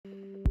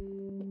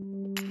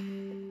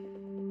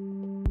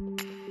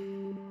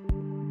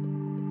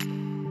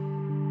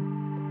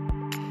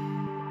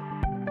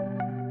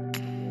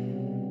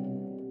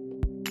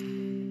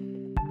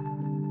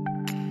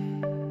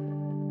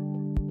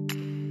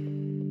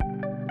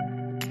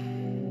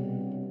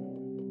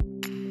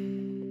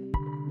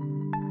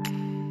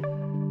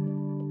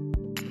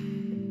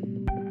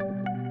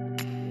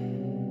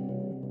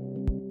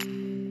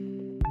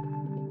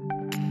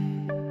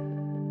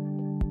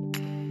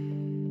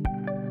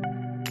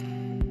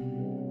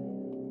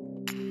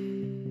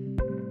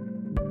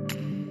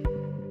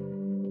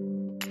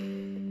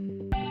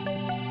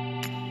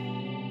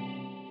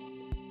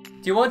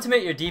Do you want to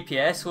make your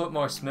DPS look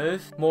more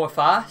smooth, more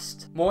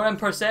fast, more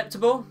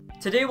imperceptible?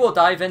 Today we'll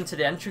dive into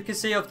the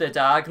intricacy of the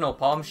diagonal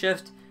palm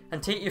shift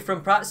and take you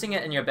from practicing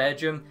it in your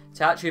bedroom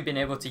to actually being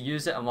able to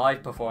use it in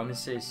live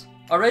performances.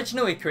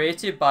 Originally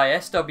created by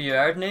SW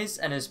Erdnase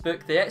in his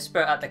book The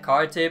Expert at the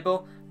Card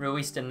Table,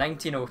 released in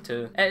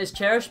 1902. It is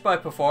cherished by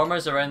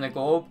performers around the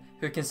globe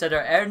who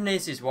consider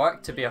Erdnase's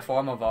work to be a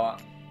form of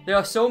art. There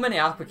are so many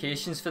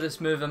applications for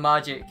this move in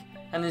Magic,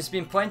 and there's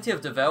been plenty of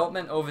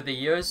development over the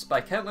years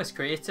by countless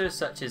creators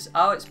such as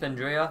Alex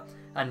Pandrea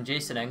and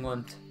Jason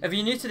England. If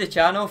you're new to the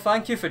channel,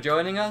 thank you for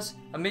joining us,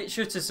 and make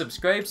sure to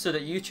subscribe so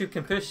that YouTube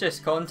can push this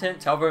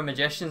content to other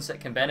magicians that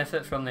can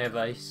benefit from the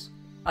advice.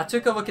 I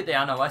took a look at the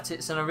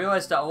analytics and I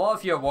realised that a lot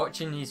of you are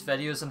watching these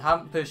videos and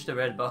haven't pushed the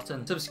red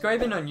button.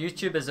 Subscribing on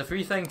YouTube is a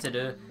free thing to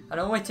do and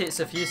it only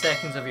takes a few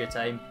seconds of your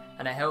time,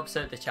 and it helps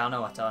out the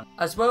channel a ton.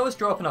 As well as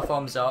dropping a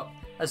thumbs up,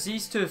 as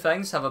these two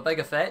things have a big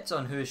effect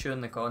on who is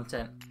showing the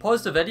content.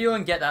 Pause the video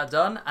and get that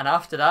done, and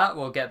after that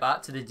we'll get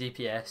back to the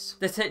DPS.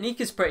 The technique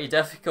is pretty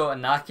difficult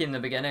and knacky in the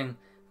beginning,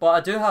 but I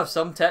do have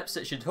some tips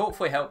that should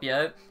hopefully help you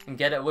out and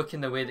get it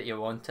looking the way that you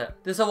want it.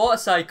 There's a lot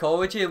of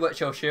psychology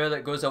which I'll share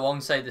that goes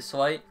alongside the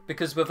sleight,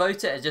 because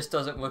without it just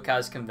doesn't look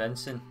as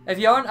convincing. If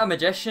you aren't a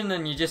magician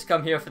and you just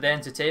come here for the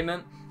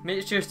entertainment,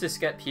 make sure to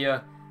skip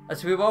here,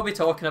 as we will be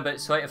talking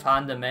about sleight of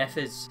hand and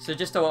methods, so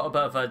just a little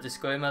bit of a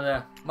disclaimer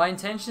there. My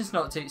intention is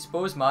not to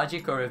expose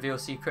magic or reveal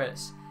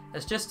secrets,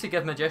 it's just to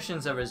give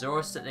magicians a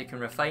resource that they can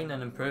refine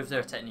and improve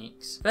their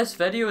techniques. This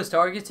video is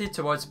targeted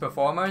towards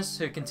performers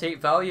who can take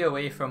value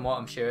away from what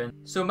I'm sharing.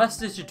 So miss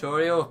the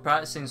tutorial of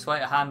practicing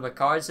sleight of hand with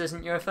cards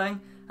isn't your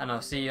thing, and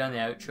I'll see you on the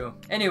outro.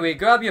 Anyway,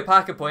 grab your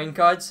pack of playing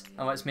cards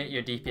and let's make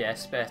your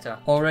DPS better.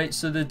 Alright,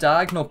 so the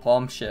diagonal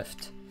palm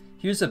shift.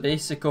 Here's a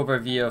basic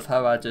overview of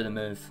how I do the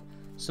move.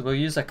 So we'll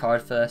use a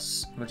card for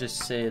this, we'll just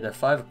say the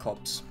 5 of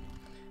clubs.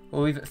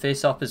 We'll leave it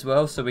face up as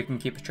well so we can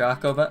keep a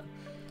track of it.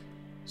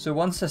 So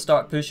once I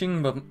start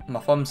pushing with my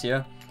thumbs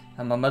here,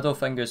 and my middle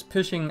finger is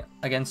pushing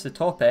against the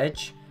top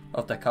edge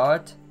of the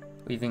card,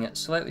 leaving it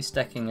slightly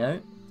sticking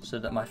out so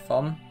that my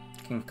thumb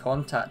can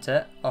contact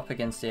it up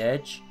against the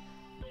edge.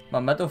 My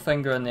middle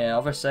finger on the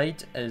other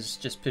side is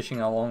just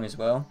pushing along as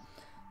well.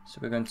 So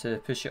we're going to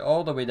push it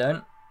all the way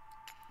down,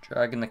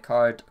 dragging the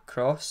card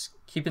across,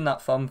 keeping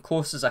that thumb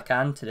close as I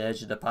can to the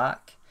edge of the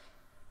pack.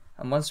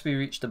 And once we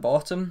reach the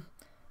bottom,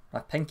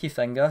 my pinky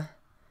finger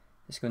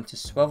is going to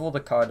swivel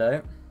the card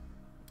out,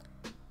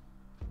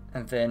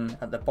 and then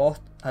at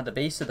the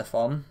base of the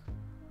thumb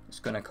it's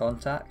going to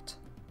contact.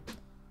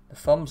 The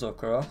thumbs will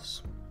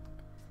cross,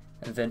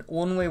 and then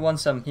only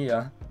once I'm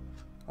here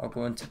I'll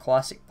go into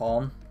classic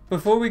palm.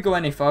 Before we go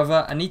any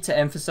further, I need to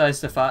emphasise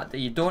the fact that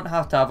you don't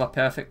have to have a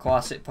perfect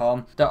classic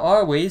palm. There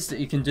are ways that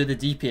you can do the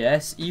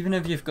DPS even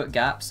if you've got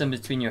gaps in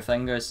between your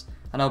fingers,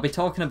 and I'll be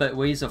talking about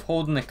ways of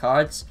holding the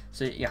cards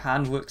so that your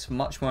hand looks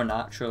much more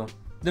natural.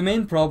 The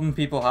main problem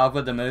people have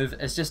with the move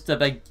is just the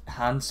big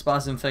hand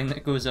spasm thing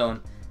that goes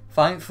on.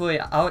 Thankfully,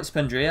 Alex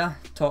Pandrea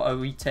taught a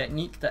wee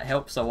technique that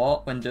helps a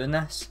lot when doing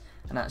this,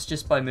 and that's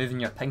just by moving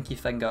your pinky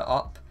finger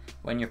up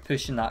when you're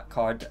pushing that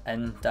card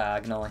in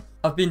diagonally.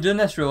 I've been doing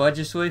this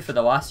religiously for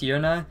the last year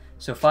now,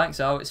 so thanks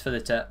Alex for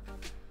the tip.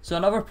 So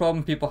another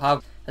problem people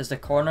have is the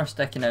corner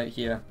sticking out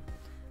here.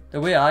 The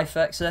way I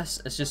fix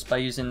this is just by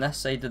using this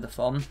side of the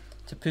thumb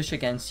to push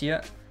against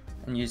here,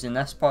 and using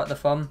this part of the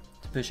thumb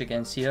to push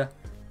against here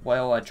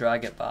while I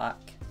drag it back.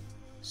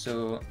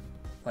 So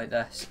like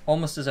this,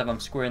 almost as if I'm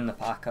squaring the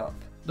pack up.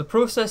 The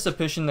process of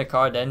pushing the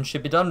card in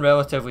should be done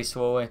relatively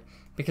slowly,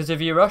 because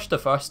if you rush the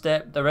first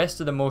step, the rest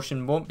of the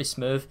motion won't be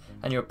smooth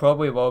and you'll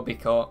probably will be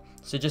caught,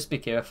 so just be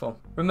careful.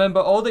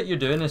 Remember, all that you're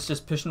doing is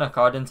just pushing a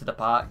card into the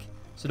pack,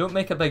 so don't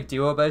make a big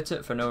deal about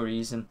it for no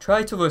reason.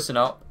 Try to loosen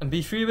up and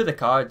be free with the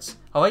cards.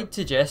 I like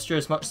to gesture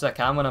as much as I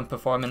can when I'm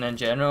performing in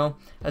general,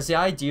 as the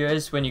idea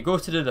is when you go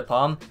to do the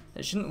palm,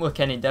 it shouldn't look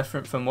any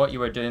different from what you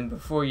were doing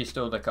before you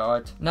stole the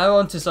card. Now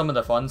on to some of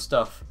the fun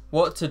stuff.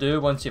 What to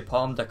do once you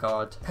palmed a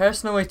card.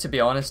 Personally, to be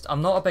honest,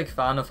 I'm not a big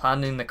fan of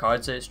handing the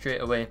cards out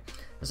straight away,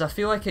 as I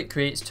feel like it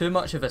creates too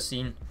much of a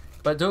scene.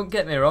 But don't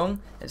get me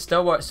wrong, it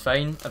still works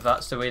fine if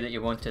that's the way that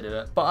you want to do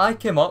it. But I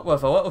came up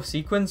with a little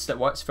sequence that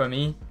works for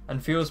me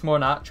and feels more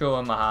natural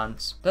in my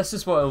hands. This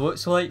is what it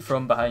looks like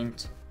from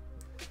behind.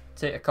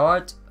 Take a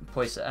card,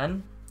 place it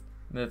in,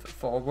 move it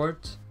forward,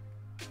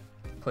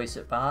 place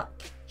it back,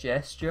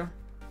 gesture,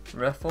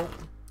 riffle,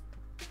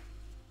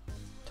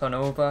 turn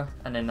over,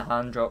 and then the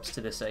hand drops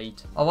to the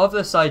side. I love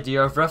this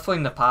idea of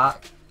riffling the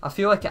pack. I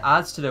feel like it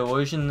adds to the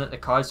illusion that the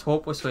card's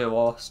hopelessly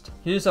lost.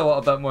 Here's a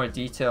little bit more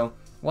detail.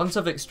 Once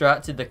I've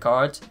extracted the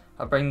card,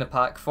 I bring the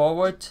pack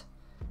forward,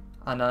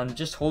 and I'm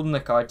just holding the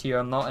card here,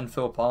 I'm not in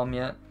full palm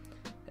yet.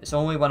 It's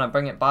only when I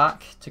bring it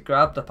back to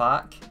grab the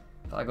pack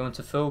that I go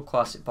into full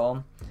classic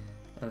palm,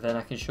 and then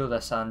I can show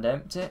this hand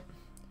empty,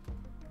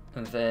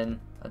 and then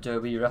I do a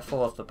wee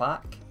riffle of the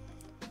pack.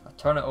 I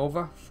turn it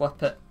over,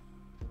 flip it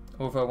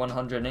over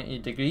 180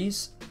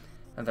 degrees,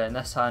 and then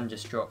this hand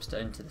just drops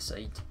down to the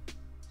side.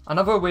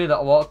 Another way that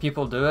a lot of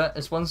people do it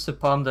is once they've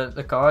palmed out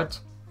the card,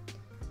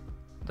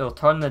 they'll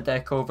turn the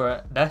deck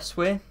over this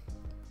way,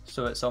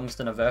 so it's almost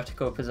in a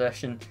vertical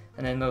position,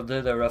 and then they'll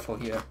do the riffle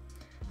here.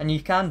 And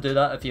you can do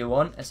that if you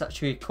want. It's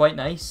actually quite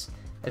nice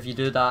if you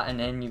do that and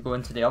then you go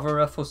into the other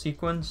riffle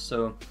sequence.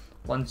 So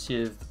once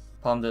you've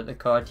palmed out the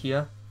card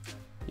here,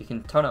 you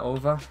can turn it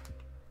over,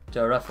 do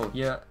a riffle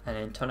here, and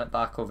then turn it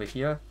back over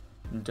here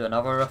and do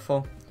another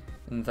riffle,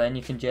 and then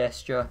you can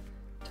gesture,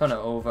 turn it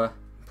over,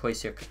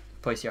 place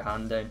your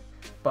hand down.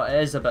 But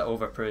it is a bit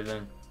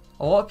overproven.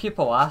 A lot of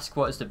people ask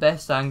what is the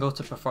best angle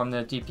to perform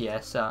their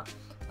DPS at.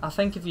 I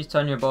think if you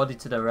turn your body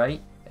to the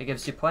right, it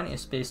gives you plenty of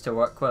space to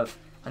work with,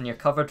 and you're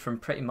covered from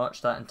pretty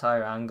much that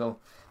entire angle.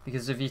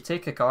 Because if you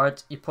take a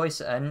card, you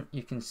place it in,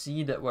 you can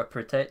see that we're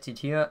protected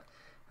here,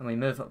 and we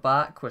move it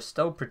back, we're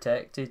still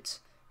protected.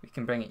 We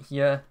can bring it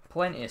here,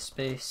 plenty of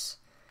space,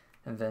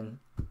 and then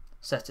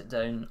set it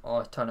down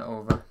or turn it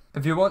over.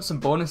 If you want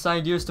some bonus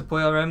ideas to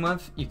play around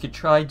with, you could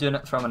try doing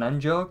it from an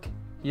in-jog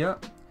here,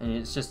 and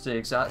it's just the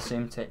exact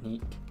same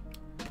technique.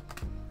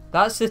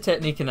 That's the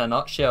technique in a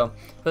nutshell,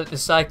 but the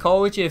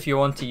psychology if you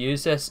want to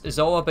use this is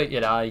all about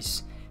your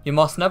eyes. You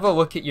must never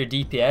look at your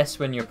DPS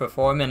when you're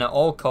performing at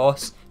all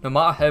costs, no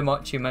matter how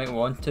much you might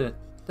want to.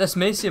 This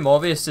may seem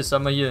obvious to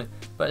some of you,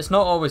 but it's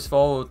not always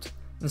followed.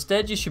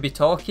 Instead, you should be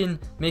talking,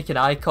 making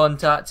eye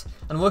contact,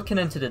 and looking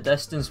into the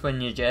distance when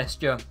you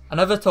gesture. And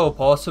if at all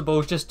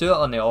possible, just do it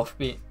on the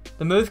offbeat.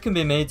 The move can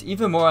be made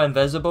even more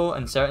invisible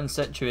in certain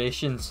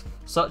situations,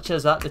 such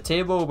as at the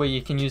table where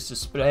you can use the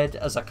spread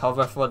as a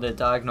cover for the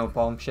diagonal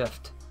palm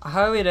shift. I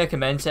highly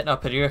recommend setting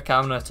up a rear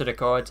camera to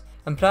record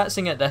and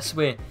practicing it this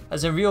way,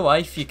 as in real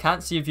life you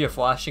can't see if you're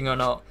flashing or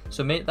not,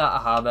 so make that a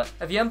habit.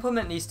 If you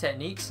implement these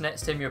techniques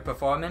next time you're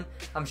performing,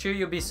 I'm sure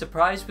you'll be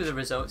surprised with the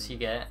results you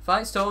get.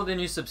 Thanks to all the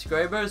new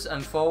subscribers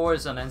and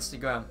followers on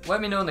Instagram. Let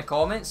me know in the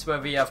comments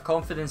whether you have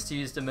confidence to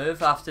use the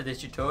move after the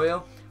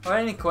tutorial, or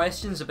any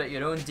questions about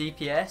your own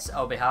DPS,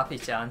 I'll be happy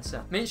to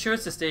answer. Make sure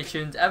to stay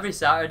tuned every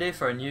Saturday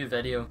for a new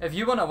video. If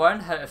you want to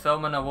learn how to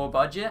film on a low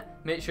budget,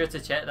 make sure to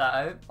check that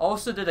out. I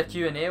also did a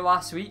Q&A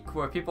last week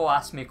where people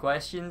asked me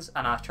questions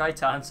and I tried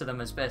to answer them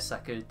as best I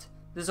could.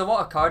 There's a lot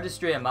of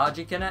cardistry and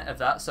magic in it if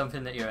that's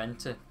something that you're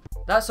into.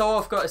 That's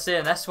all I've got to say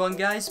in this one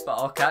guys, but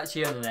I'll catch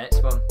you in the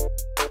next one.